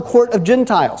court is the court of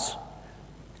Gentiles.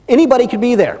 Anybody could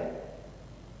be there.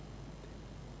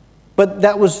 But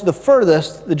that was the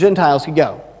furthest the Gentiles could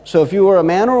go. So if you were a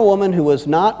man or a woman who was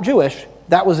not Jewish,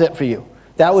 that was it for you.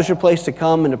 That was your place to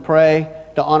come and to pray,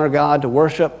 to honor God, to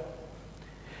worship.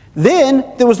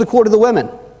 Then there was the court of the women.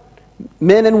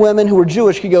 Men and women who were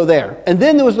Jewish could go there. And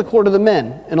then there was the court of the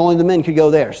men, and only the men could go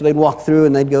there. So they'd walk through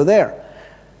and they'd go there.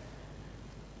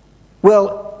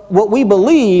 Well, what we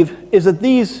believe is that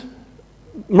these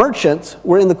merchants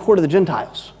were in the court of the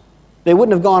Gentiles. They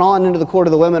wouldn't have gone on into the court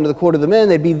of the women or the court of the men.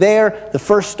 They'd be there, the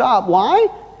first stop. Why?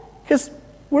 Because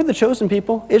we're the chosen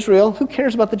people, Israel. Who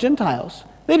cares about the Gentiles?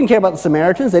 They didn't care about the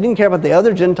Samaritans. They didn't care about the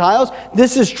other Gentiles.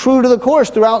 This is true to the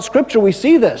course. Throughout Scripture, we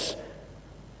see this.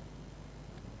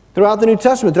 Throughout the New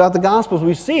Testament, throughout the Gospels,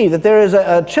 we see that there is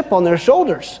a chip on their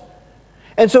shoulders.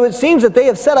 And so it seems that they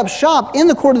have set up shop in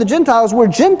the court of the Gentiles, where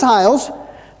Gentiles,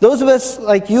 those of us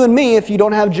like you and me, if you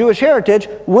don't have Jewish heritage,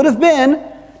 would have been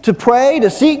to pray, to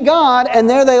seek God, and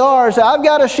there they are. So I've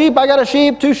got a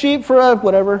sheep, 2 sheep for a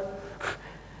whatever.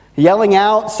 Yelling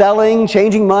out, selling,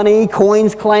 changing money,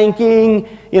 coins clanking,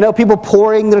 people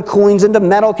pouring their coins into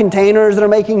metal containers that are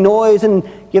making noise and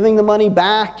giving the money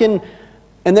back. And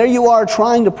there you are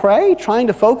trying to pray, trying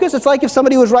to focus. It's like if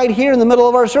somebody was right here in the middle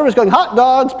of our service going, hot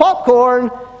dogs,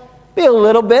 popcorn. Be a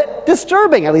little bit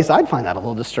disturbing. At least I'd find that a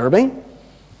little disturbing.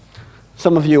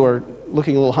 Some of you are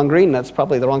looking a little hungry, and that's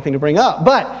probably the wrong thing to bring up.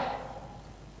 But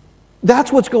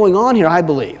that's what's going on here, I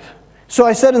believe. So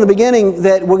I said in the beginning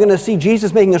that we're going to see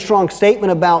Jesus making a strong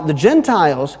statement about the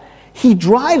Gentiles. He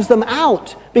drives them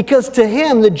out because to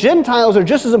him, the Gentiles are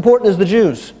just as important as the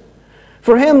Jews.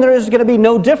 For him, there is going to be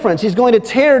no difference. He's going to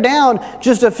tear down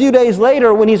just a few days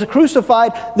later when he's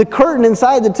crucified. The curtain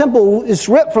inside the temple is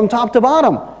ripped from top to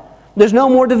bottom. There's no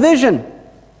more division.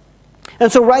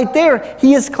 And so right there,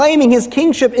 he is claiming his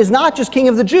kingship is not just king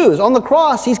of the Jews. On the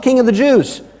cross, he's king of the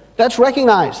Jews. That's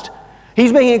recognized.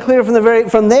 He's making it clear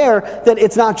from there that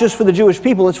it's not just for the Jewish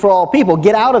people, it's for all people.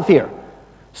 Get out of here.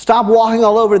 Stop walking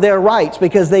all over their rights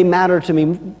because they matter to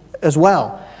me as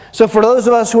well. So for those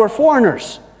of us who are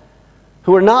foreigners,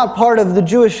 who are not part of the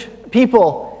Jewish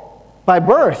people by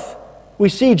birth, we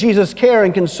see Jesus' care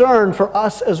and concern for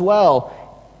us as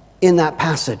well in that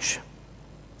passage.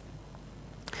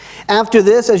 After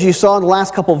this, as you saw in the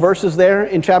last couple verses there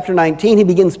in chapter 19, he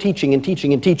begins teaching and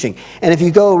teaching and teaching. And if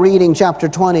you go reading chapter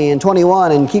 20 and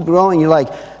 21 and keep going, you're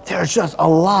like, there's just a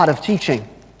lot of teaching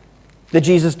that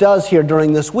Jesus does here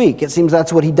during this week. It seems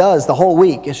that's what he does the whole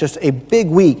week. It's just a big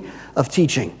week of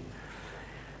teaching.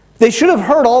 They should have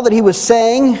heard all that he was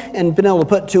saying and been able to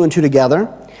put 2 and 2 together.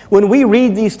 When we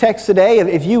read these texts today,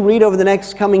 if you read over the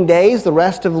next coming days, the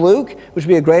rest of Luke, which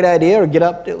would be a great idea, or get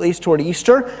up at least toward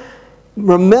Easter,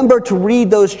 remember to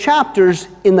read those chapters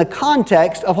in the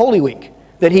context of Holy Week.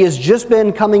 That he has just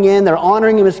been coming in, they're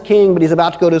honoring him as king, but he's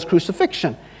about to go to his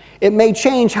crucifixion. It may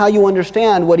change how you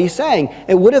understand what he's saying.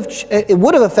 It would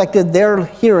have affected their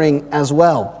hearing as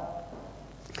well.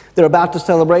 They're about to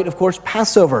celebrate, of course,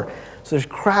 Passover. So there's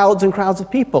crowds and crowds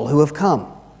of people who have come.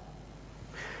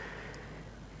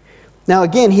 Now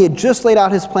again, he had just laid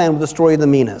out his plan with the story of the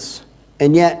minas,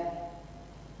 and yet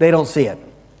they don't see it.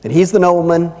 And he's the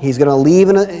nobleman. He's going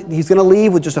to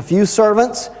leave with just a few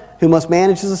servants who must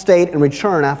manage his estate and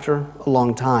return after a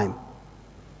long time.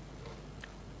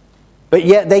 But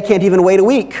yet they can't even wait a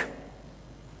week.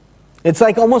 It's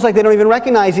almost like they don't even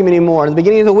recognize him anymore. At the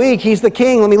beginning of the week, he's the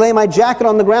king. Let me lay my jacket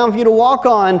on the ground for you to walk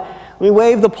on. Let me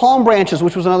wave the palm branches,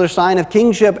 which was another sign of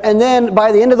kingship. And then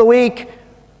by the end of the week,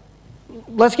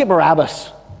 let's get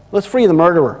Barabbas. Let's free the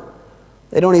murderer.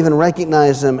 They don't even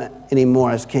recognize him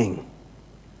anymore as king.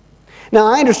 Now,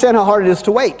 I understand how hard it is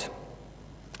to wait.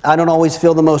 I don't always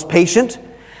feel the most patient.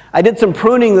 I did some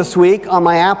pruning this week on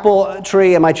my apple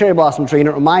tree and my cherry blossom tree, and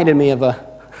it reminded me of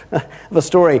a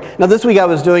story. Now, this week I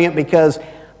was doing it because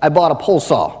I bought a pole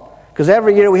saw. Because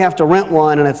every year we have to rent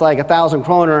one, and it's like 1,000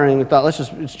 kroner, and we thought,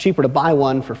 it's cheaper to buy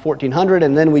one for 1,400,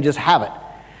 and then we just have it.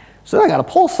 So then I got a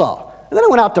pole saw. And then I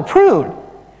went out to prune.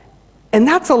 And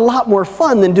that's a lot more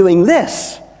fun than doing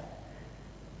this.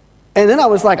 And then I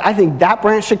was like, I think that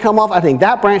branch should come off. I think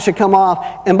that branch should come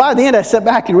off. And by the end, I stepped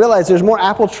back and realized there's more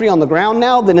apple tree on the ground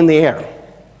now than in the air.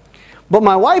 But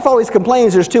my wife always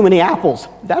complains there's too many apples.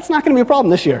 That's not going to be a problem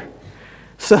this year.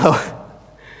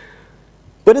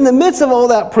 But in the midst of all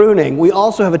that pruning, we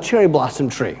also have a cherry blossom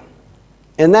tree.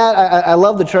 And that, I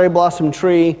love the cherry blossom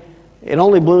tree. It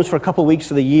only blooms for a couple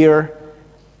weeks of the year.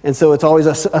 And so it's always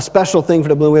a special thing for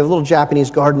the bloom. We have a little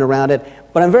Japanese garden around it.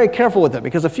 But I'm very careful with it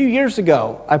because a few years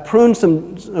ago, I pruned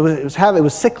it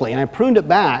was sickly, and I pruned it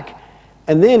back,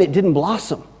 and then it didn't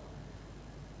blossom.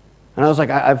 And I was like,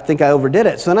 I think I overdid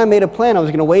it. So then I made a plan. I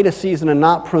was going to wait a season and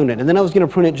not prune it. And then I was going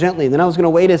to prune it gently. And then I was going to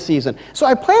wait a season. So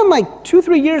I planned like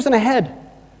 2-3 years in ahead.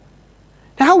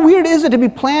 Now, how weird is it to be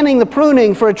planning the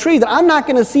pruning for a tree that I'm not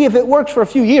going to see if it works for a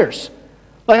few years?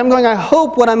 I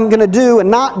hope what I'm going to do and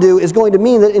not do is going to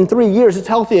mean that in 3 years it's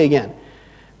healthy again.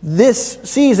 This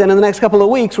season, in the next couple of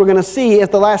weeks, we're going to see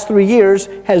if the last 3 years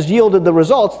has yielded the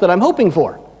results that I'm hoping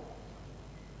for.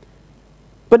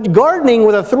 But gardening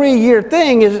with a 3-year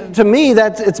thing, to me,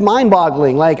 it's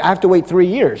mind-boggling. I have to wait 3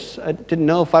 years. I didn't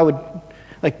know if I would,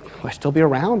 will I still be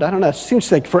around? I don't know. It seems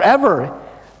like forever.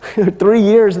 3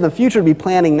 years in the future to be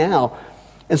planning now.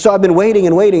 And so I've been waiting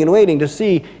and waiting and waiting to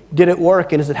see, did it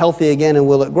work and is it healthy again and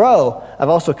will it grow? I've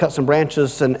also cut some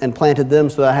branches and planted them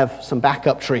so that I have some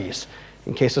backup trees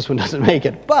in case this one doesn't make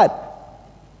it. But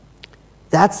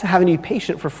that's having to be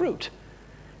patient for fruit.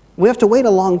 We have to wait a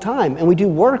long time, and we do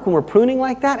work when we're pruning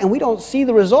like that, and we don't see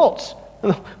the results.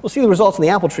 We'll see the results in the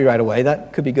apple tree right away.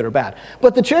 That could be good or bad.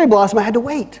 But the cherry blossom, I had to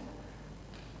wait.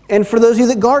 And for those of you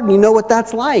that garden, you know what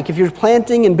that's like. If you're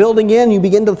planting and building in, you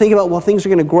begin to think about, well, things are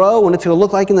going to grow and it's going to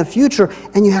look like in the future,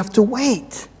 and you have to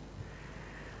wait.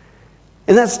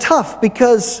 And that's tough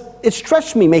because it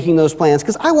stretched me making those plans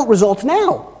because I want results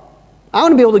now. I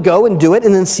want to be able to go and do it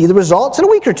and then see the results in a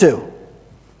week or two.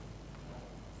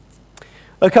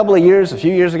 A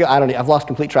few years ago, I don't know, I've lost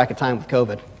complete track of time with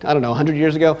COVID. I don't know, 100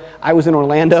 years ago, I was in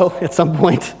Orlando at some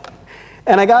point,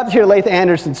 and I got to hear Laith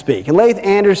Anderson speak. And Laith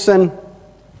Anderson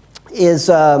he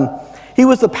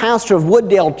was the pastor of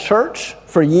Wooddale Church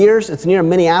for years. It's near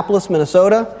Minneapolis,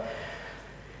 Minnesota.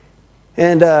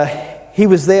 And he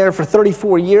was there for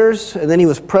 34 years, and then he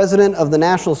was president of the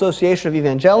National Association of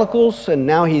Evangelicals, and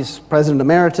now he's president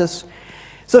emeritus.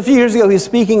 So a few years ago, he was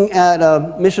speaking at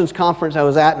a missions conference I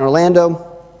was at in Orlando,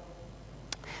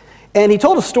 and he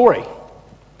told a story.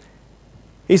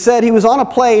 He said he was on a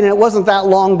plane, and it wasn't that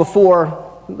long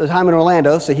before the time in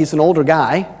Orlando, so he's an older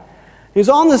guy. He was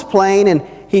on this plane, and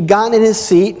he'd gotten in his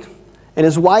seat, and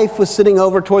his wife was sitting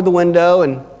over toward the window,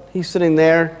 and he's sitting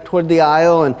there toward the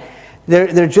aisle, and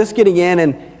they're just getting in,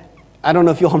 and I don't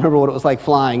know if you all remember what it was like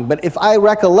flying, but if I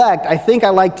recollect, I think I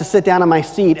like to sit down in my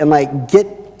seat and like get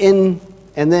in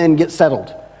and then get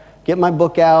settled. Get my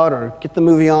book out, or get the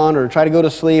movie on, or try to go to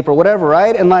sleep, or whatever,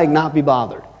 right? And like not be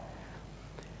bothered.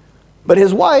 But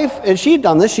his wife, and she had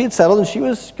done this, she had settled, and she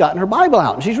was gotten her Bible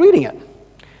out, and she's reading it.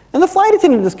 And the flight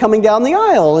attendant is coming down the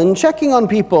aisle and checking on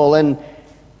people, and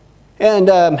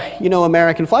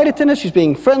American flight attendant, she's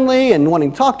being friendly and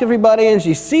wanting to talk to everybody, and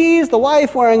she sees the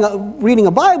wife reading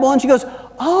a Bible, and she goes,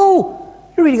 "Oh,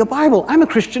 you're reading a Bible. I'm a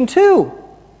Christian too."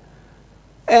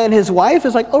 And his wife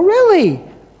is like, "Oh, really?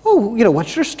 Oh,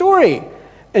 what's your story?"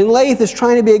 And Laith is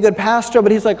trying to be a good pastor,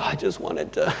 but he's like, "I just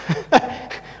wanted to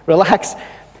relax."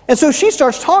 And so she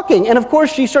starts talking, and of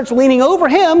course she starts leaning over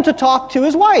him to talk to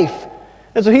his wife.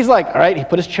 And so he's like, all right, he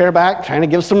put his chair back, trying to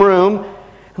give some room.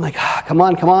 I'm like, come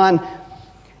on.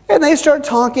 And they start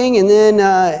talking, and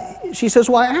then she says,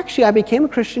 well, actually, I became a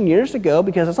Christian years ago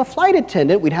because as a flight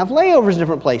attendant, we'd have layovers in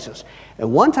different places.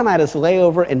 And one time I had this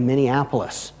layover in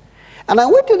Minneapolis. And I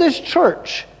went to this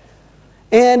church,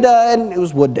 and it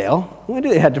was Wooddale.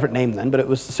 It had a different name then, but it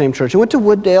was the same church. I went to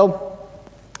Wooddale,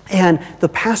 and the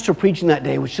pastor preaching that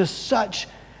day was just such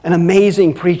an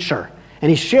amazing preacher. And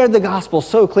he shared the gospel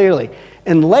so clearly.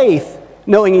 And Laith,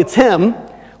 knowing it's him,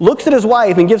 looks at his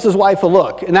wife and gives his wife a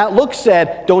look. And that look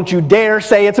said, "Don't you dare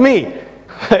say it's me.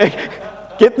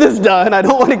 Get this done. I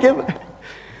don't want to give it."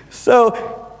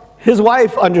 So his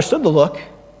wife understood the look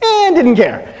and didn't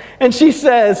care. And she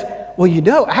says,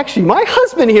 "Well, actually, my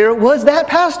husband here was that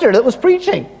pastor that was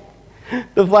preaching."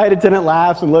 The flight attendant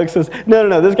laughs and looks and says,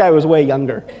 No, this guy was way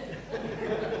younger.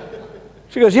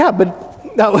 She goes, "Yeah,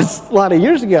 but that was a lot of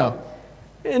years ago."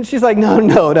 And she's like, no,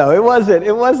 it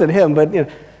wasn't him. But And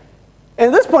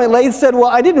at this point, Laith said, well,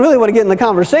 I didn't really want to get in the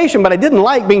conversation, but I didn't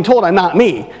like being told I'm not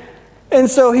me. And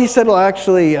so he said, well,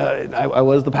 actually, I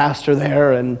was the pastor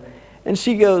there. And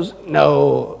she goes,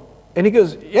 no. And he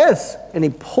goes, yes. And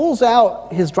he pulls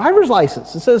out his driver's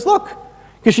license and says, look,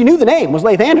 because she knew the name was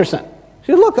Laith Anderson.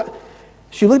 She said, look.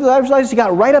 She looked at the driver's license, she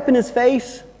got right up in his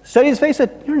face, studied his face,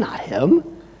 said, you're not him.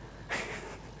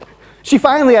 She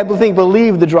finally, I think,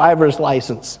 believed the driver's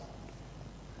license.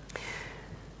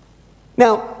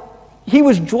 Now, he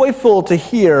was joyful to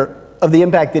hear of the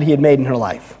impact that he had made in her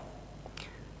life.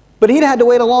 But he'd had to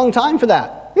wait a long time for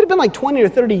that. It had been like 20 or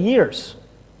 30 years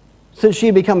since she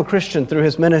had become a Christian through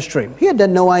his ministry. He had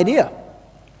no idea.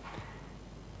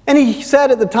 And he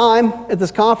said at the time, at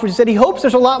this conference, he said he hopes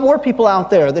there's a lot more people out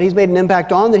there that he's made an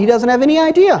impact on that he doesn't have any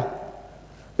idea.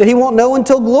 That he won't know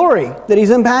until glory that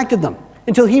he's impacted them,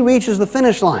 until he reaches the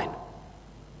finish line.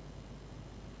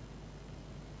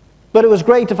 But it was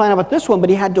great to find out about this one, but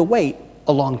he had to wait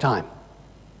a long time.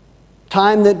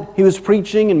 Time that he was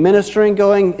preaching and ministering,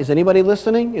 going, is anybody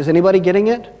listening? Is anybody getting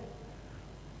it?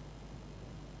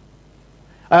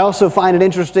 I also find it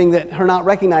interesting that her not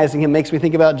recognizing him makes me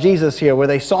think about Jesus here, where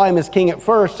they saw him as king at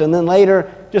first, and then later,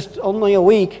 just only a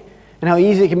week, and how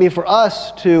easy it can be for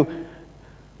us to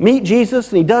meet Jesus,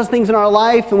 and he does things in our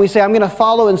life, and we say, I'm going to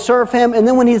follow and serve him, and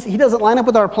then when he doesn't line up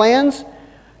with our plans,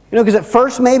 because at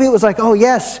first maybe it was like, oh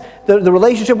yes, the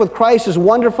relationship with Christ is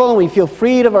wonderful, and we feel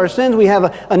freed of our sins, we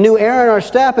have a new air in our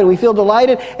step, and we feel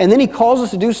delighted, and then he calls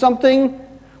us to do something,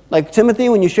 like Timothy,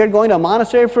 when you shared going to a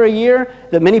monastery for a year,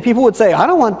 that many people would say, I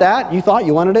don't want that. You thought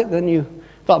you wanted it, then you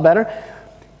thought better.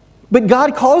 But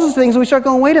God calls us to things, and we start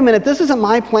going, wait a minute, this isn't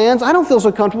my plans. I don't feel so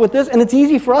comfortable with this. And it's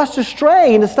easy for us to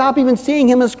stray and to stop even seeing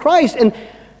him as Christ. And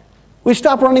We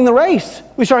stop running the race.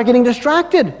 We start getting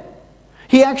distracted.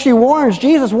 He actually warns,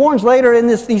 Jesus warns later in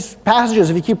these passages,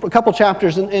 if you keep a couple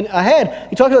chapters ahead,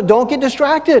 he talks about don't get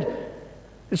distracted.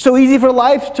 It's so easy for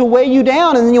life to weigh you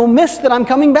down, and then you'll miss that I'm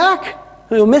coming back.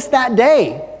 You'll miss that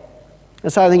day.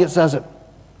 That's how I think it says it.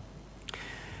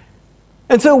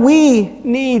 And so we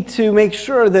need to make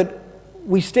sure that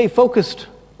we stay focused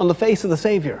on the face of the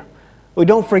Savior. We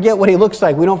don't forget what he looks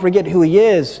like. We don't forget who he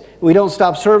is. We don't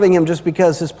stop serving him just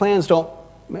because his plans don't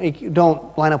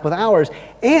line up with ours.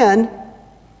 And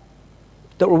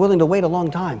that we're willing to wait a long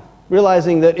time,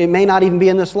 realizing that it may not even be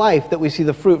in this life that we see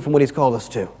the fruit from what he's called us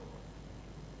to.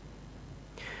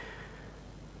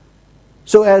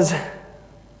 So as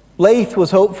Lath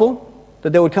was hopeful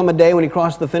that there would come a day when he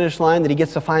crossed the finish line that he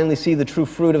gets to finally see the true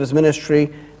fruit of his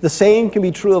ministry, the same can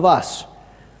be true of us.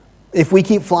 If we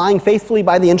keep flying faithfully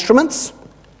by the instruments,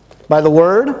 by the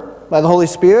Word, by the Holy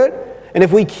Spirit, and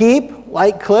if we keep,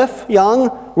 like Cliff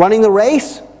Young, running the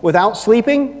race without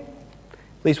sleeping,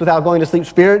 at least without going to sleep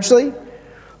spiritually,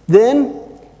 then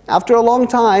after a long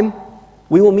time,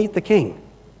 we will meet the King.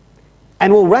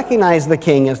 And we'll recognize the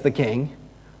King as the King,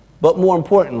 but more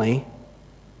importantly,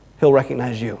 he'll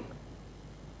recognize you.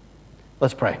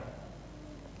 Let's pray.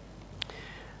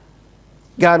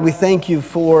 God, we thank you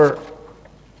for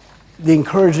the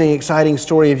encouraging, exciting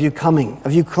story of you coming,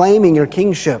 of you claiming your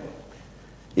kingship,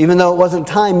 even though it wasn't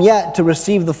time yet to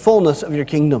receive the fullness of your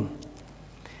kingdom.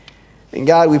 And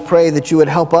God, we pray that you would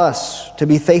help us to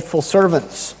be faithful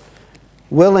servants,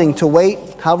 willing to wait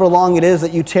however long it is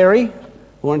that you tarry,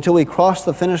 or until we cross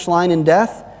the finish line in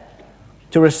death,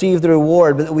 to receive the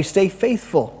reward, but that we stay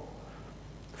faithful,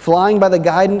 flying by the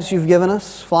guidance you've given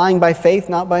us, flying by faith,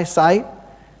 not by sight,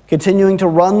 continuing to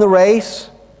run the race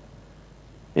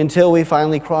until we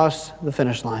finally cross the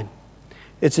finish line.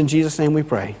 It's in Jesus' name we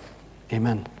pray.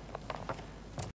 Amen.